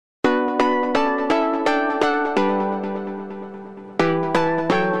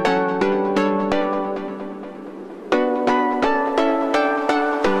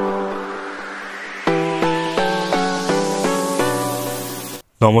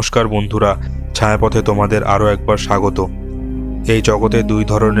নমস্কার বন্ধুরা, ছায়াপথে তোমাদের আরও একবার স্বাগত। এই জগতে দুই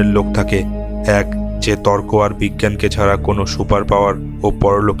ধরনের লোক থাকে। এক, যে তর্ক আর বিজ্ঞানকে ছাড়া কোনো সুপার পাওয়ার ও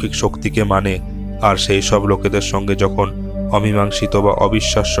পরলৌকিক শক্তিকে মানে, আর সেই সব লোকেদের সঙ্গে যখন অমীমাংসিত বা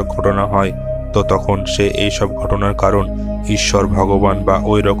অবিশ্বাস্য ঘটনা হয় তো তখন সে এই সব ঘটনার কারণ ঈশ্বর, ভগবান বা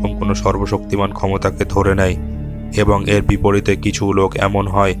ওই রকম কোনো সর্বশক্তিমান ক্ষমতাকে ধরে নেয়। এবং এর বিপরীতে কিছু লোক এমন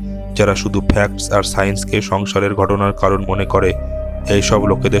হয় যারা শুধু ফ্যাক্টস আর সায়েন্সকে সংসারের ঘটনার কারণ মনে করে। এই সব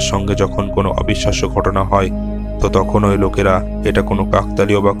লোকেদের সঙ্গে যখন কোনো অবিশ্বাস্য ঘটনা হয় তো তখন ওই লোকেরা এটা কোনো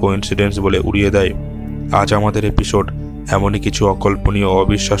কাকতালীয় বা কোইন্সিডেন্স বলে উড়িয়ে দেয়। আজ আমাদের এপিসোড এমনই কিছু অকল্পনীয় ও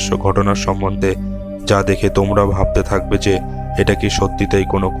অবিশ্বাস্য ঘটনার সম্বন্ধে, যা দেখে তোমরা ভাবতে থাকবে যে এটা কি সত্যিতেই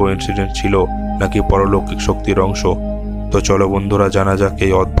কোনো কোইন্সিডেন্স ছিল নাকি পরলৌকিক শক্তির অংশ। তো চলো বন্ধুরা, জানা যাক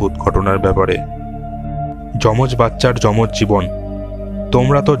এই অদ্ভুত ঘটনার ব্যাপারে। যমজ বাচ্চার যমজ জীবন।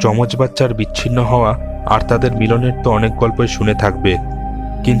 তোমরা তো যমজ বাচ্চার বিচ্ছিন্ন হওয়া আর তাদের মিলনের তো অনেক গল্পই শুনে থাকবে,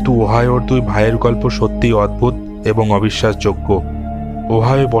 কিন্তু ওহায়োর দুই ভাইয়ের গল্প সত্যিই অদ্ভুত এবং অবিশ্বাসযোগ্য।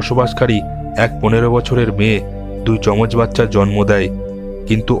 ওহায়োয় বসবাসকারী এক 15 বছরের মেয়ে দুই যমজ বাচ্চার জন্ম দেয়,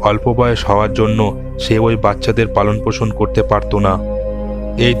 কিন্তু অল্প বয়স হওয়ার জন্য সে ওই বাচ্চাদের পালন পোষণ করতে পারত না।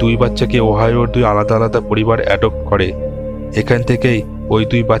 এই দুই বাচ্চাকে ওহায়োর দুই আলাদা আলাদা পরিবার অ্যাডপ্ট করে। এখান থেকেই ওই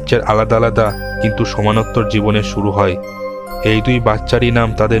দুই বাচ্চার আলাদা আলাদা কিন্তু সমানোত্তর জীবনের শুরু হয়। এই দুই বাচ্চারই নাম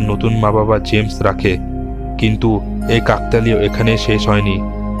তাদের নতুন মা বাবা জেমস রাখে। কিন্তু এই কাকতালীয় এখানে শেষ হয়নি,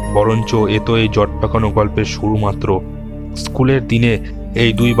 বরঞ্চ এ তো এই জট পাকানো গল্পের শুরু মাত্র। স্কুলের দিনে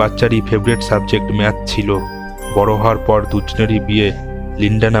এই দুই বাচ্চারই ফেভারিট সাবজেক্ট ম্যাথ ছিল। বড় হওয়ার পর দুজনেরই বিয়ে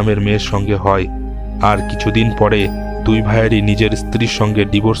লিন্ডা নামের মেয়ের সঙ্গে হয়, আর কিছুদিন পরে দুই ভাইয়েরই নিজের স্ত্রীর সঙ্গে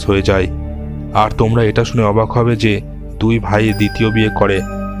ডিভোর্স হয়ে যায়। আর তোমরা এটা শুনে অবাক হবে যে দুই ভাই দ্বিতীয় বিয়ে করে,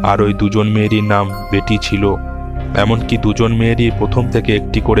 আর ওই দুজন মেয়েরই নাম বেটি ছিল। এমনকি দুজন মেয়েরই প্রথম থেকে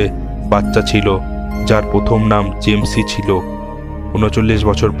একটি করে বাচ্চা ছিল, যার প্রথম নাম জেমসি ছিল। 39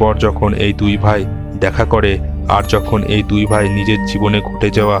 বছর পর যখন এই দুই ভাই দেখা করে, আর যখন এই দুই ভাই নিজের জীবনে ঘটে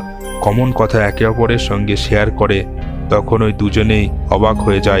যাওয়া কমন কথা একে অপরের সঙ্গে শেয়ার করে, তখন ওই দুজনেই অবাক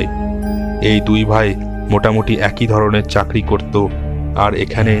হয়ে যায়। এই দুই ভাই মোটামুটি একই ধরনের চাকরি করত, আর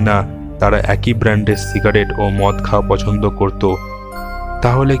এখানেই না তারা একই ব্র্যান্ডের সিগারেট ও মদ খাওয়া পছন্দ করত।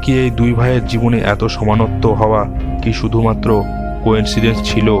 তাহলে কি এই দুই ভাইয়ের জীবনে এত সমানত্ব হওয়া কি শুধুমাত্র কোইন্সিডেন্স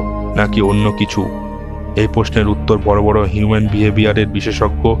ছিল নাকি অন্য কিছু? এই প্রশ্নের উত্তর বড় বড় হিউম্যান বিহেভিয়ারের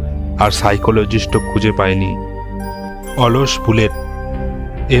বিশেষজ্ঞ আর সাইকোলজিস্টও খুঁজে পায়নি। অলস বুলেট।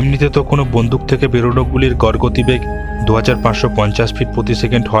 এমনিতে তো কোনো বন্দুক থেকে বেরোনো গুলির গড়গতিবেগ 2550 ফিট প্রতি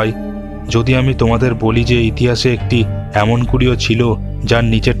সেকেন্ড হয়। যদি আমি তোমাদের বলি যে ইতিহাসে একটি এমন গুলিও ছিল যার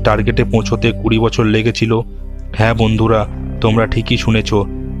নিচের টার্গেটে পৌঁছতে 20 বছর লেগেছিল। হ্যাঁ বন্ধুরা, তোমরা ঠিকই শুনেছ,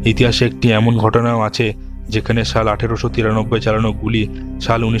 ইতিহাসে একটি এমন ঘটনাও আছে যেখানে সাল 1893 চালানো গুলি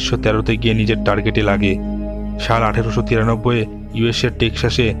সাল 1913 গিয়ে নিজের টার্গেটে লাগে। সাল 1893 ইউএসের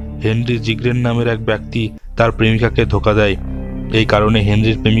টেক্সাসে হেনরি জিগ্রেন নামের এক ব্যক্তি তার প্রেমিকাকে ধোঁকা দেয়। এই কারণে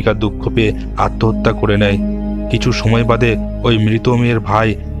হেনরির প্রেমিকা দুঃখ পেয়ে আত্মহত্যা করে নেয়। কিছু সময় বাদে ওই মৃত মেয়ের ভাই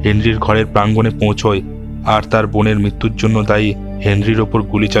হেনরির ঘরের প্রাঙ্গণে পৌঁছয়, আর তার বোনের মৃত্যুর জন্য দায়ী হেনরির ওপর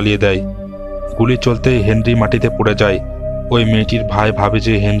গুলি চালিয়ে দেয়। গুলি চলতেই হেনরি মাটিতে পড়ে যায়। ওই মেয়েটির ভাই ভাবে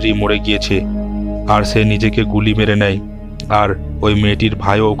যে হেনরি মরে গিয়েছে, আর সে নিজেকে গুলি মেরে নেয়, আর ওই মেয়েটির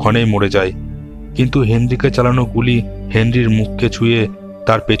ভাইও ওখানেই মরে যায়। কিন্তু হেনরিকে চালানো গুলি হেনরির মুখকে ছুঁয়ে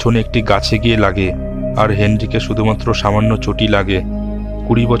তার পেছনে একটি গাছে গিয়ে লাগে, আর হেনরিকে শুধুমাত্র সামান্য চোটই লাগে।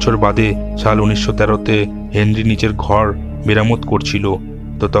 20 বছর বাদে সাল 1913 হেনরি নিজের ঘর মেরামত করছিল,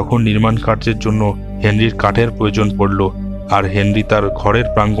 তো তখন নির্মাণ কার্যের জন্য হেনরির কাঠের প্রয়োজন পড়ল, আর হেনরি তার ঘরের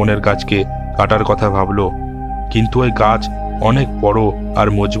প্রাঙ্গণের গাছকে কাটার কথা ভাবল। কিন্তু ওই গাছ অনেক বড় আর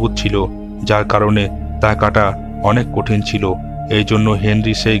মজবুত ছিল, যার কারণে তা কাটা অনেক কঠিন ছিল। এই জন্য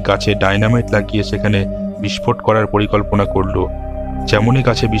হেনরি সেই গাছে ডাইনামাইট লাগিয়ে সেখানে বিস্ফোট করার পরিকল্পনা করল। যেমনই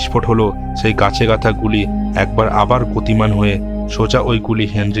গাছে বিস্ফোট হলো, সেই গাছে গাঁথা গুলি একবার আবার গতিমান হয়ে সোজা ওই গুলি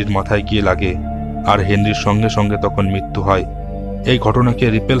হেনরির মাথায় গিয়ে লাগে, আর হেনরির সঙ্গে সঙ্গে তখন মৃত্যু হয়। এই ঘটনাকে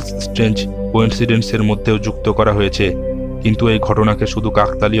রিপেলস স্ট্রেঞ্জ কোইন্সিডেন্সের মধ্যেও যুক্ত করা হয়েছে, কিন্তু এই ঘটনাকে শুধু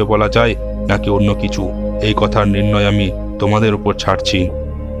কাকতালীয় বলা যায় নাকি অন্য কিছু, এই কথার নির্ণয় আমি তোমাদের উপর ছাড়ছি।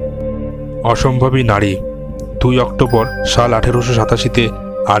 অসম্ভবী নারী। 2 অক্টোবর সাল 1887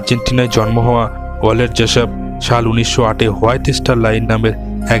 আর্জেন্টিনায় জন্ম হওয়া ওয়ালের জেসব সাল 1908 হোয়াইট স্টার লাইন নামের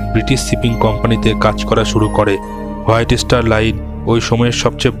এক ব্রিটিশ শিপিং কোম্পানিতে কাজ করা শুরু করে। হোয়াইট স্টার লাইন ওই সময়ের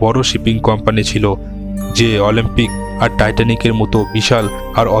সবচেয়ে বড় শিপিং কোম্পানি ছিল, যে অলিম্পিক আর টাইটানিকের মতো বিশাল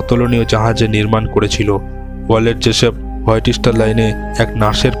আর অতুলনীয় জাহাজে নির্মাণ করেছিল। ওয়ালের জেসব হোয়াইট স্টার লাইনে এক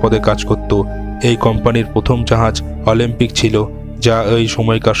নার্সের পদে কাজ করত। এই কোম্পানির প্রথম জাহাজ অলিম্পিক ছিল, যা ওই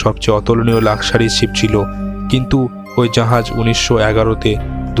সময়কার সবচেয়ে অতুলনীয় লাক্সারি শিপ ছিল। কিন্তু ওই জাহাজ 1911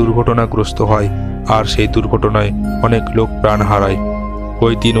 দুর্ঘটনাগ্রস্ত হয়, আর সেই দুর্ঘটনায় অনেক লোক প্রাণ হারায়।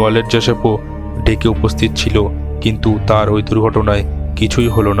 ওই দিন ওয়ালেট জোসেফও ডেকে উপস্থিত ছিল, কিন্তু তার ওই দুর্ঘটনায় কিছুই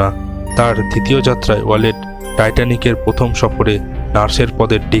হলো না। তার দ্বিতীয় যাত্রায় ওয়ালেট টাইটানিকের প্রথম সফরে নার্সের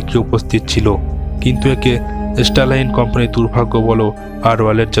পদে ডেকে উপস্থিত ছিল, কিন্তু একে স্টারলাইন কোম্পানির দুর্ভাগ্য বলো আর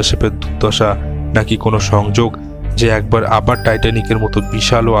ওয়ালেট জোসেফের দুর্দশা নাকি কোনো সংযোগ যে একবার আবার টাইটানিকের মতো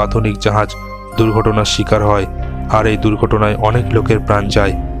বিশাল ও আধুনিক জাহাজ দুর্ঘটনার শিকার হয়, আর এই দুর্ঘটনায় অনেক লোকের প্রাণ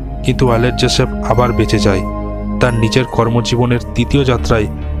যায়, কিন্তু ওয়ালেট জোসেফ আবার বেঁচে যায়। তার নিজের কর্মজীবনের তৃতীয় যাত্রায়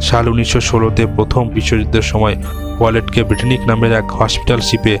সাল 1916-তে প্রথম বিশ্বযুদ্ধের সময় ওয়ালেটকে ব্রিটানিক নামের এক হসপিটাল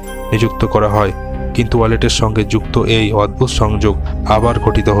শিপে নিযুক্ত করা হয়, কিন্তু ওয়ালেটের সঙ্গে যুক্ত এই অদ্ভুত সংযোগ আবার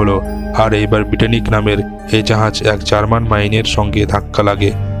ঘটিত হলো, আর এইবার ব্রিটানিক নামের এই জাহাজ এক জার্মান মাইনের সঙ্গে ধাক্কা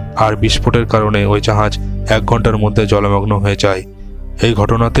লাগে, আর বিস্ফোটের কারণে ওই জাহাজ 1 ঘন্টার মধ্যে জলমগ্ন হয়ে যায়। এই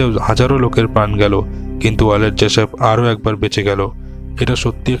ঘটনাতেও হাজারো লোকের প্রাণ গেল, কিন্তু ওয়ালেট জোসেফ আরও একবার বেঁচে গেল। এটা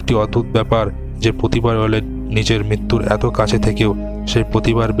সত্যি একটি অদ্ভুত ব্যাপার যে প্রতিবার ওয়ালেট নিজের মৃত্যুর এত কাছে থেকেও সেই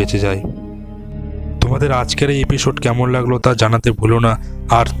প্রতিবার বেঁচে যায়। তোমাদের আজকের এই এপিসোড কেমন লাগলো তা জানাতে ভুলো না,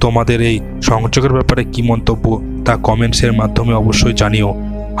 আর তোমাদের এই সংযোগের ব্যাপারে কি মন্তব্য তা কমেন্টসের মাধ্যমে অবশ্যই জানিও।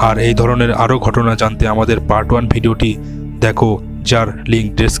 আর এই ধরনের আরও ঘটনা জানতে আমাদের পার্ট 1 ভিডিওটি দেখো, যার লিঙ্ক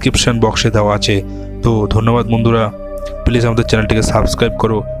ডেসক্রিপশন বক্সে দেওয়া আছে। তো ধন্যবাদ বন্ধুরা, প্লিজ আমাদের চ্যানেলটিকে সাবস্ক্রাইব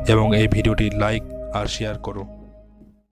করো এবং এই ভিডিওটি লাইক আর শেয়ার করো।